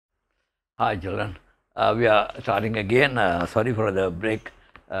Hi children, we are starting again. Sorry for the break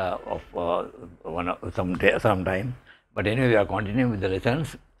of some time, but anyway we are continuing with the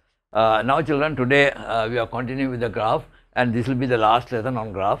lessons. Now children, today we are continuing with the graph, and this will be the last lesson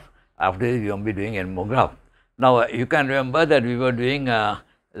on graph. After this we won't be doing any more graph. Now you can remember that we were doing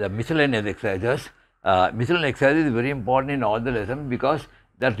the miscellaneous exercises. Miscellaneous exercise is very important in all the lessons because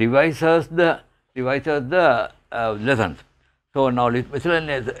that revises the lessons. So now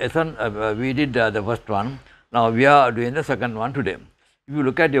miscellaneous lesson we did the first one. Now we are doing the second one today. If you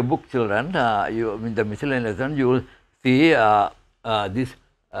look at your book, children, you in the miscellaneous lesson you will see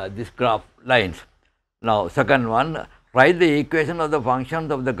this graph lines. Now second one, write the equation of the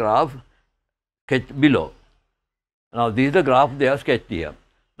functions of the graph sketched below. Now this is the graph they are sketched here.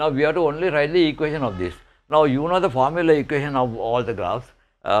 Now we have to only write the equation of this. Now you know the formula equation of all the graphs.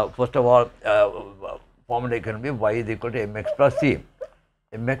 First of all, formula can be y is equal to mx plus c.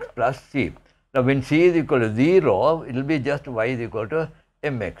 Mx plus c. Now when c is equal to 0, it will be just y is equal to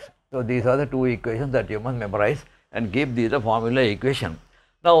mx. So these are the two equations that you must memorize and give these the formula equation.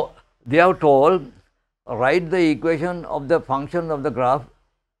 Now they have told write the equation of the function of the graph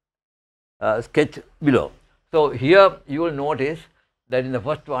sketch below. So here you will notice that in the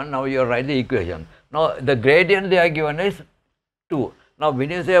first one now you write the equation. Now the gradient they are given is 2. Now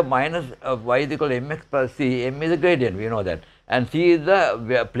when you say minus y is equal to mx plus c, m is the gradient, we know that, and c is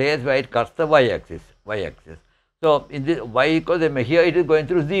the place where it cuts the y-axis. So in this y equals mx, here it is going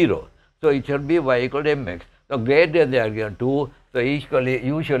through 0, so it should be y equal to mx. So gradient they are given 2, so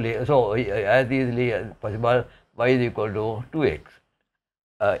usually so as easily as possible y is equal to 2x.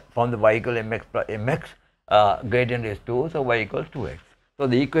 From the y equal to mx plus mx, gradient is 2, so y equals 2x. So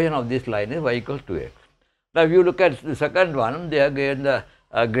the equation of this line is y equals 2x. Now, if you look at the second one, they are given the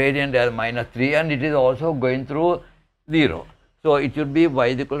gradient as minus 3 and it is also going through 0. So, it should be y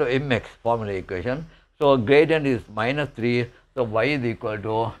is equal to mx formula equation. So, gradient is minus 3, so y is equal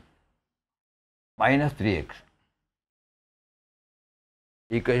to minus 3x,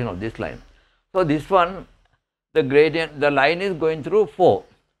 equation of this line. So, this one, the gradient, the line is going through 4.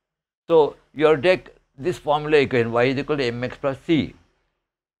 So, you have to take this formula equation y is equal to mx plus c,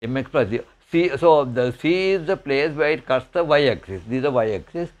 mx plus c. So the c is the place where it cuts the y-axis. This is the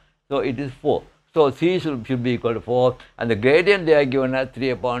y-axis, so it is 4. So c should be equal to 4, and the gradient they are given as 3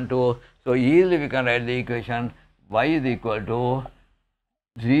 upon 2. So easily we can write the equation y is equal to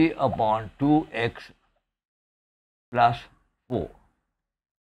 3 upon 2x plus 4.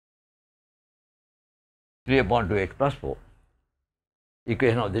 3 upon 2x plus 4.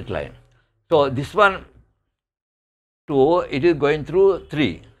 Equation of this line. So this one 2, it is going through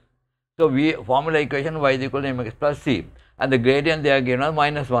 3. So we formula equation y is equal to mx plus c, and the gradient they are given as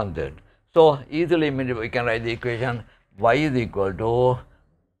minus 1/3. So easily we can write the equation y is equal to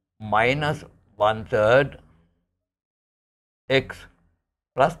minus 1/3 x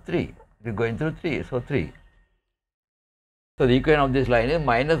plus 3. It is going through 3, so 3. So the equation of this line is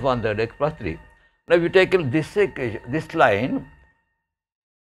minus 1/3 x plus 3. Now if you take this equation, this line,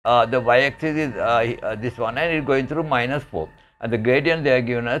 the y-axis is this one, and it is going through minus 4, and the gradient they are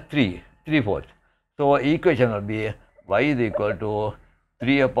given as 3/4. So equation will be y is equal to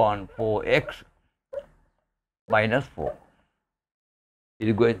 3 upon 4x minus 4. It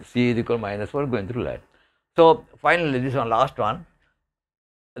is going, c is equal to minus 4 going through that. So finally this one, last one,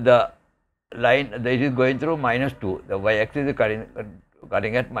 the line that is going through minus 2. The y-axis is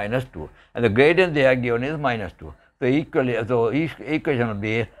cutting at minus 2, and the gradient they are given is minus 2. So equally, so equation will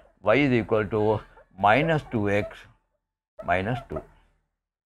be y is equal to minus 2x minus 2.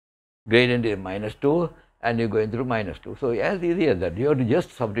 Gradient is minus 2 and you are going through minus 2. So as easy as that, you have to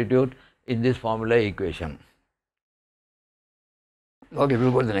just substitute in this formula equation. Okay, we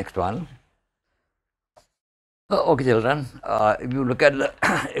will go to the next one. Okay children, if you look at the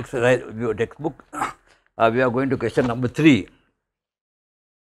exercise of your textbook, we are going to question number 3.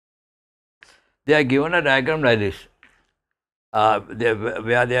 They are given a diagram like this,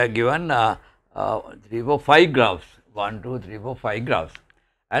 where they are given 3, 4, 5 graphs, 1, 2, 3, 4, 5 graphs,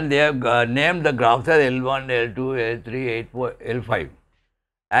 and they have named the graphs as L1, L2, L3, L4, L5,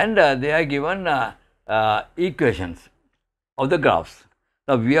 and they are given equations of the graphs.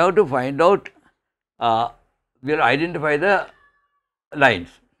 Now we have to find out, we will identify the lines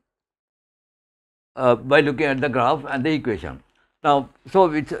by looking at the graph and the equation. Now, so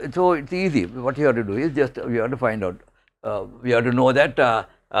it's easy. What you have to do is just we have to find out. We have to know that we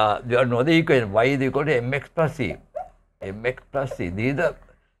have to know the equation y is equal to mx plus c. Mx plus c. These are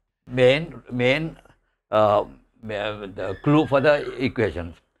the main the clue for the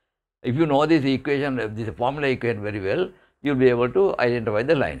equations. If you know this equation, this formula equation very well, you will be able to identify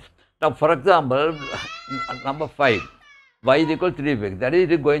the lines. Now, for example, number 5, y is equal to 3x, that is,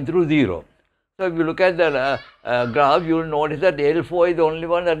 it is going through 0. So, if you look at the graph, you will notice that L4 is the only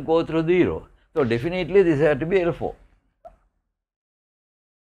one that goes through 0. So, definitely this has to be L4.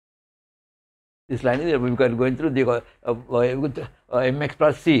 This line is going through the mx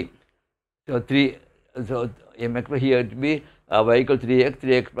plus c. So, 3, so mx here it will be y equal to 3x,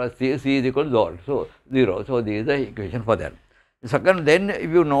 3x plus c, c is equal to 0. So, this is the equation for that. Second, then if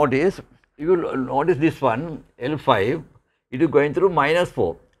you notice this one, L5, it is going through minus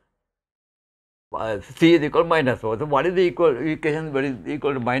 4. C is equal to minus 4. So, what is the equation that is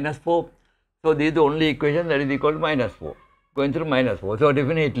equal to minus 4? So, this is the only equation that is equal to minus 4, going through minus 4. So,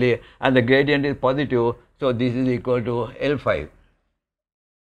 definitely, and the gradient is positive. So, this is equal to L5.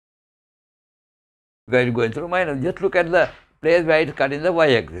 Where it is going through minus. Just look at the place where it is cut in the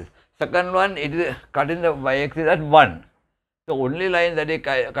y-axis. Second one, it is cut in the y-axis at 1. So, only line that is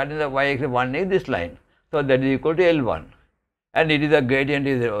cut in the y-axis 1 is this line. So, that is equal to L1. And it is a gradient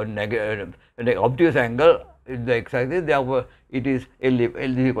is the obtuse angle in the x-axis, therefore, it is L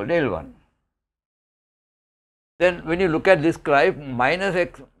is equal to L1. Then, when you look at this curve, minus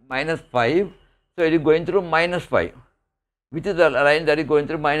x minus 5, so it is going through minus 5. Which is the line that is going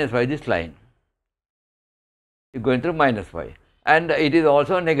through minus 5? This line is going through minus 5. And it is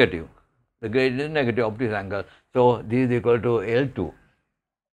also negative. The gradient is negative obtuse angle. So, this is equal to L2.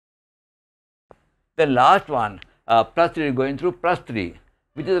 The last one, plus 3 is going through plus 3.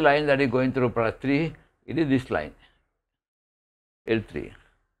 Which is the line that is going through plus 3? It is this line, L3.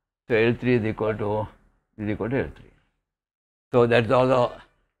 So, L3 is equal to L3. So, that is also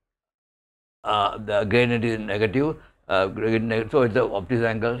the gradient is negative. So, it is the obtuse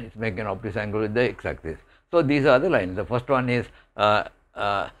angle, it is making an obtuse angle with the x-axis. So, these are the lines. The first one is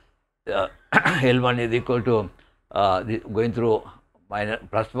L1 is equal to going through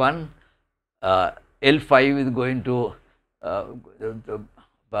plus 1. L5 is going to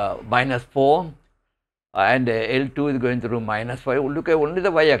minus 4, and L2 is going through minus 5. Look at only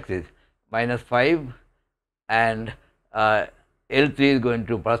the y-axis, minus 5, and L3 is going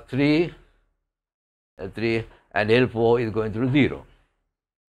to plus 3, L3, and L4 is going through 0.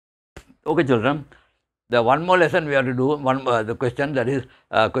 Okay, children. The one more lesson we have to do, the question, that is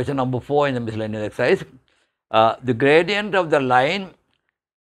question number 4 in the miscellaneous exercise. The gradient of the line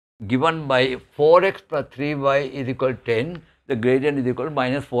given by 4x plus 3y is equal to 10, the gradient is equal to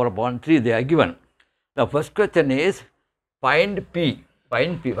minus 4 upon 3, they are given. The first question is find p,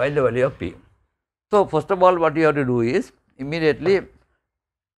 find the value of p. So, first of all, what you have to do is immediately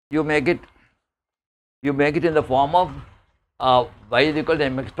you make it in the form of y is equal to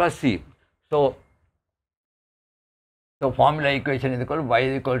mx plus c. So, formula equation is equal to y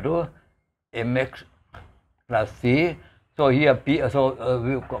is equal to mx plus c. So, here p, we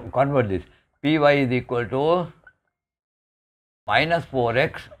convert this, py is equal to minus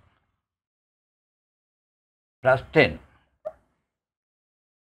 4x plus 10.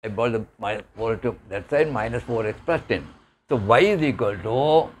 I brought the minus 4 to that side, minus 4x plus 10. So, y is equal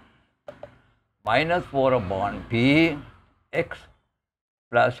to minus 4 upon p x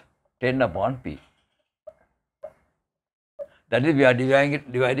plus 10 upon p. That is, we are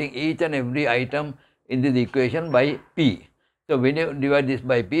dividing each and every item in this equation by p. So, when you divide this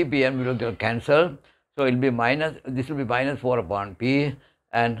by p, p and will cancel. So, it will be minus, this will be minus 4 upon p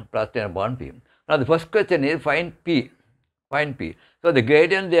and plus 10 upon p. Now, the first question is find p, find p. So, the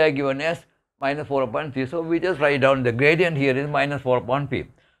gradient they are given as minus 4 upon 3. So, we just write down the gradient here is minus 4 upon p.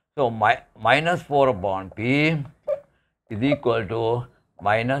 So, minus 4 upon p is equal to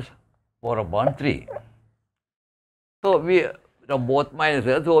minus 4 upon 3. So, we both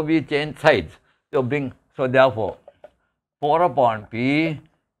minuses, so we change sides. So, therefore, 4 upon p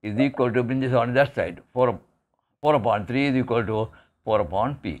is equal to, bring this on that side, 4 upon 3 is equal to 4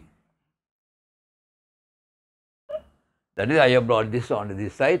 upon p. That is, I have brought this on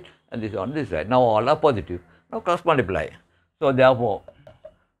this side and this on this side. Now, all are positive. Now, cross multiply. So, therefore,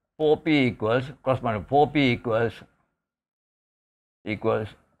 4p equals, cross multiply, 4p equals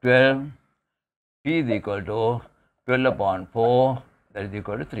 12, p is equal to 12 upon 4, that is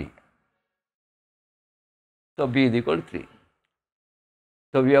equal to 3. So, p is equal to 3.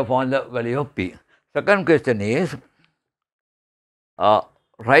 So, we have found the value of p. Second question is,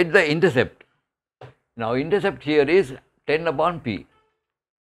 write the intercept. Now, intercept here is 10 upon p.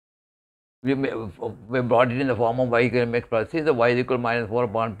 We brought it in the form of y equal to mx plus c. So, y is equal to minus 4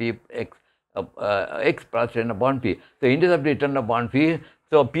 upon p x, x plus 10 upon p. So, intercept is 10 upon p.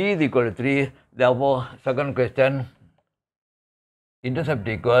 So, p is equal to 3. Therefore, second question, intercept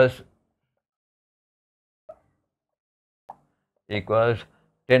equals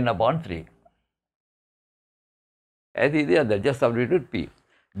 10 upon 3. As easy as that, just substitute P.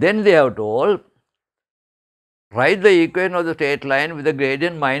 Then they have told, write the equation of the straight line with the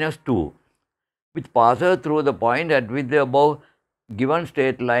gradient minus 2, which passes through the point at which the above given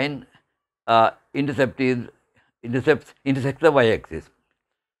straight line intersects the y-axis.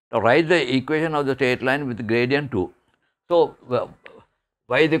 Now, write the equation of the straight line with gradient 2. So,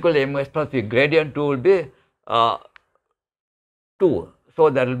 y is equal to mx plus p. Gradient 2 will be 2. So,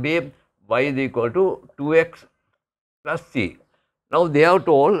 that will be y is equal to 2x plus c. Now, they have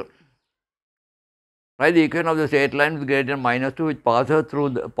told, write the equation of the straight line with gradient minus 2, which passes through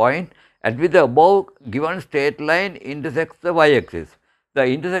the point at which the above given straight line intersects the y-axis. The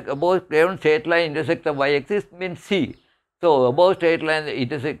above given straight line intersects the y-axis means c. So, above straight line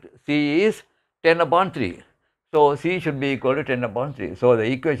intersect c is 10 upon 3. So, c should be equal to 10 upon 3. So, the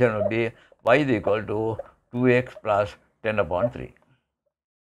equation will be y is equal to 2x plus 10 upon 3.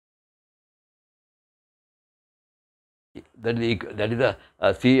 That is the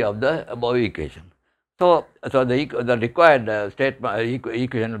c of the above equation. So the required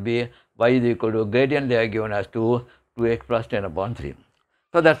equation will be y is equal to gradient they are given as 2x plus 10 upon 3.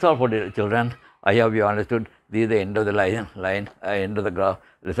 So that's all for the children. I hope you understood. This is the end of the end of the graph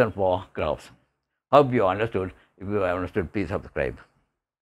lesson for graphs. Hope you understood. If you have understood, please subscribe.